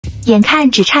眼看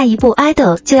只差一步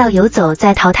I-Dle就要游走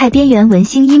在淘汰边缘，文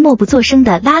星伊默不作声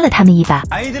地拉了他们一把。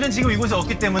아이들은 지금 이곳에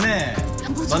없기 때문에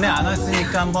너네 안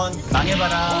왔으니까 한번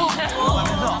망해봐라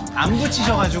하면서 안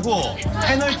붙이셔가지고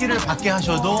페널티를 받게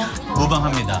하셔도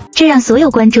무방합니다。这让所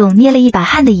有观众捏了一把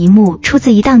汗的一幕，出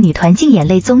自一档女团竞演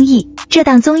类综艺。这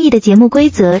档综艺的节目规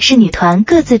则是女团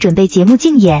各自准备节目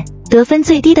竞演。得分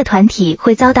最低的团体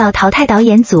会遭到淘汰，导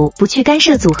演组不去干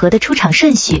涉组合的出场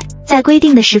顺序，在规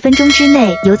定的10分钟之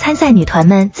内，由参赛女团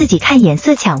们自己看眼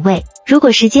色抢位。如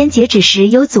果时间截止时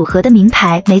有组合的名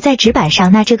牌没在纸板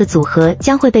上，那这个组合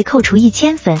将会被扣除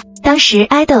1000分。当时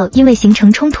I-Dle 因为行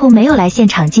程冲突没有来现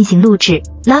场进行录制，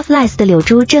 Loveless 的柳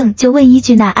珠正就问一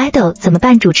句那 I-Dle 怎么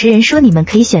办？主持人说你们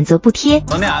可以选择不贴。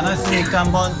 너네 안 왔으니까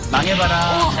한번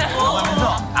망해봐라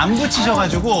하면서 안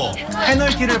붙이셔가지고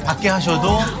페널티를 받게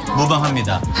하셔도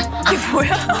무방합니다。 이게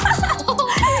뭐야？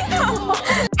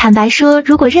 坦白说，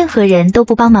如果任何人都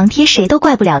不帮忙贴，谁都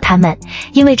怪不了他们，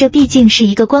因为这毕竟是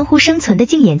一个关乎生存的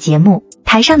竞演节目。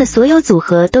台上的所有组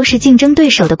合都是竞争对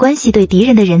手的关系，对敌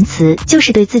人的仁慈就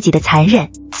是对自己的残忍。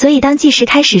所以当计时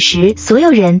开始时，所有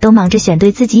人都忙着选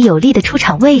对自己有利的出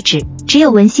场位置，只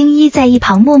有文星伊在一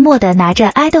旁默默地拿着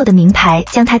I-Dle 的名牌，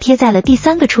将它贴在了第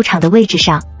3个出场的位置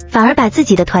上，反而把自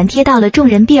己的团贴到了众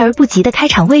人避而不及的开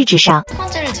场位置上。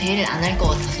 번째를 제의를 안 할 것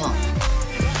같아서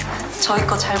저희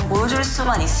거 잘 보여줄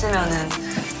수만 있으면은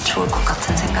좋을 것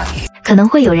같은 생각이에요。 可能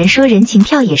会有人说人情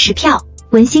票也是票，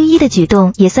文星伊的举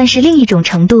动也算是另一种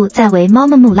程度在为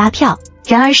MAMAMOO 拉票。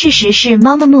然而事实是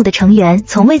MAMAMOO 的成员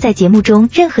从未在节目中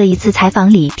任何一次采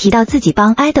访里提到自己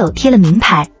帮 I-Dle 贴了名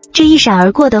牌。这一闪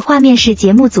而过的画面是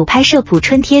节目组拍摄朴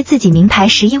春贴自己名牌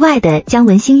时意外的将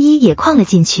文星伊也框了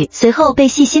进去，随后被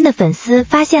细心的粉丝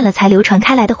发现了才流传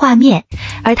开来的画面。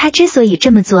而他之所以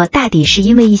这么做，大抵是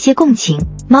因为一些共情。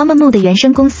MAMAMOO 的原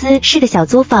生公司是个小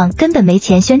作坊，根本没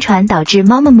钱宣传，导致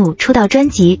MAMAMOO出道专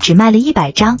辑只卖了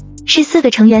100张，是4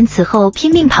个成员此后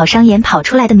拼命跑商演跑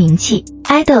出来的名气。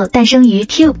I-Dle 诞生于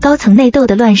Cube 高层内斗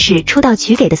的乱世，出道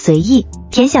曲给的随意。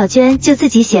田小娟就自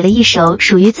己写了一首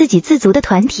属于自给自足的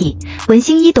团体，文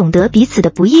星伊懂得彼此的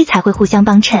不易才会互相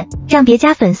帮衬，让别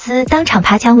家粉丝当场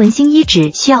爬墙，文星伊只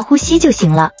需要呼吸就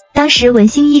行了。当时文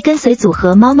星伊跟随组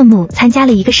合 MAMAMOO 参加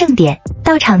了一个盛典，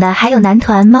到场的还有男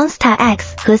团 Monster X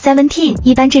和 17，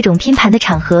 一般这种拼盘的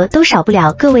场合都少不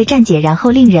了各位站姐，然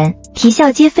后令人啼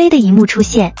笑皆非的一幕出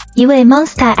现。一位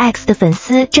Monster X 的粉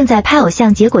丝正在拍偶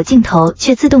像，结果镜头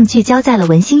却自动聚焦在了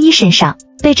文星伊身上。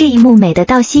被这一幕美得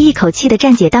倒吸一口气的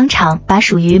站姐当场把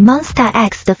属于 Monster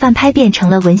X 的饭拍变成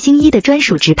了文星伊的专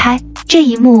属直拍，这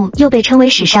一幕又被称为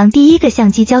史上第1个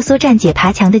相机焦缩站姐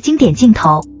爬墙的经典镜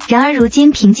头。然而如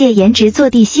今凭借颜值坐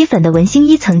地吸粉的文星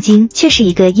伊，曾经却是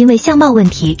一个因为相貌问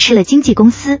题吃了经纪公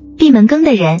司闭门羹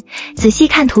的人。仔细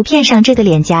看图片上这个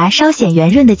脸颊稍显圆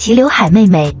润的齐刘海妹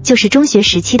妹，就是中学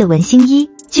时期的文星伊。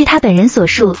据他本人所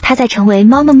述，他在成为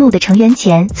MAMAMOO 的成员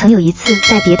前，曾有一次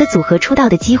在别的组合出道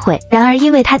的机会。然而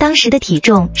因为他当时的体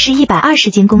重是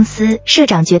120斤，公司社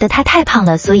长觉得他太胖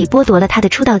了，所以剥夺了他的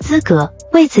出道资格。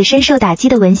为此深受打击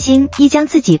的文星伊将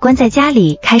自己关在家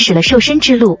里，开始了瘦身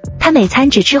之路。他每餐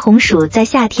只吃红薯，在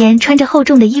夏天穿着厚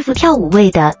重的衣服跳舞，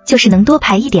为的就是能多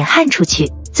排一点汗出去。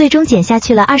最终减下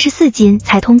去了24斤，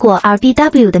才通过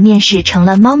RBW 的面试，成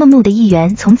了 MAMAMOO 的一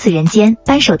员。从此人间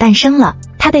扳手诞生了。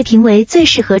她被评为最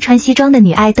适合穿西装的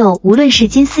女爱豆，无论是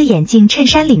金丝眼镜、衬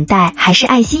衫领带，还是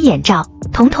爱心眼罩，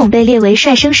统统被列为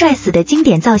帅生帅死的经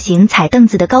典造型。踩凳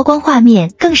子的高光画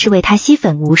面更是为她吸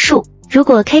粉无数。如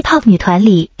果 K-pop 女团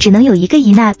里只能有一个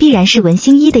伊，那必然是文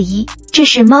星伊的伊。这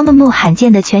是 MAMAMOO 罕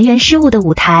见的全员失误的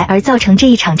舞台，而造成这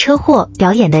一场车祸，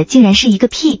表演的竟然是一个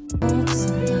屁。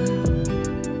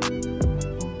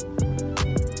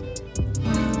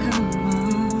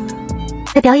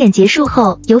在表演结束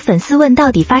后，有粉丝问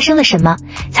到底发生了什么，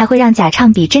才会让假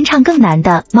唱比真唱更难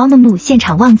的 MAMAMOO 现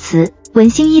场忘词。文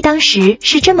星伊当时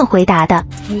是这么回答的。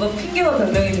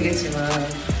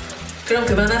 그럼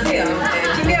그만하세요.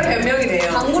 핑계가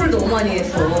변명이네요. 광고를 너무 많이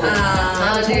해서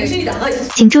정신이 나가 있었어요.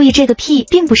 请注意，这个屁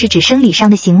并不是指生理上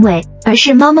的行为，而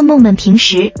是 MAMAMOO 们平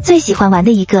时最喜欢玩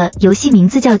的一个游戏，名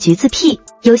字叫橘子屁。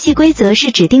游戏规则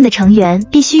是指定的成员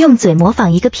必须用嘴模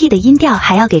仿一个屁的音调，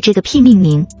还要给这个屁命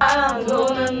名。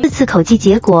4次口技，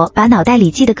结果把脑袋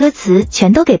里记的歌词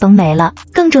全都给崩没了。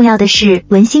更重要的是，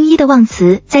文星伊的忘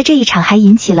词在这一场还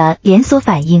引起了连锁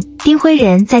反应。丁辉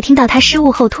仁在听到他失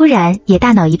误后，突然也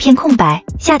大脑一片空白。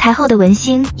下台后的文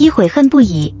星伊悔恨不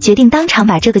已，决定当场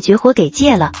把这个绝活给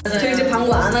戒了。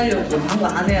 광고 안 하려고. 광고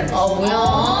안 해야 돼.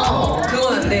 뭐야?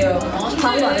 그건 안 돼요.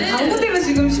 광고 안 해. 광고 때문에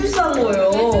지금 실수한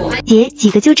거예요.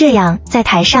 几个就这样在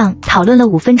台上讨论了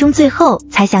5分钟，最后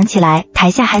才想起来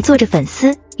台下还坐着粉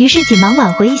丝，于是紧忙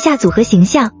挽回一下组合形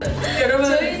象。 여러분,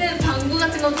 저희는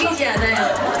거 끼지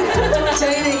않아요.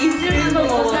 저희는 있으면서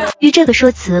먹어요. 遇这个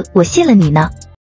说辞，我信了你呢。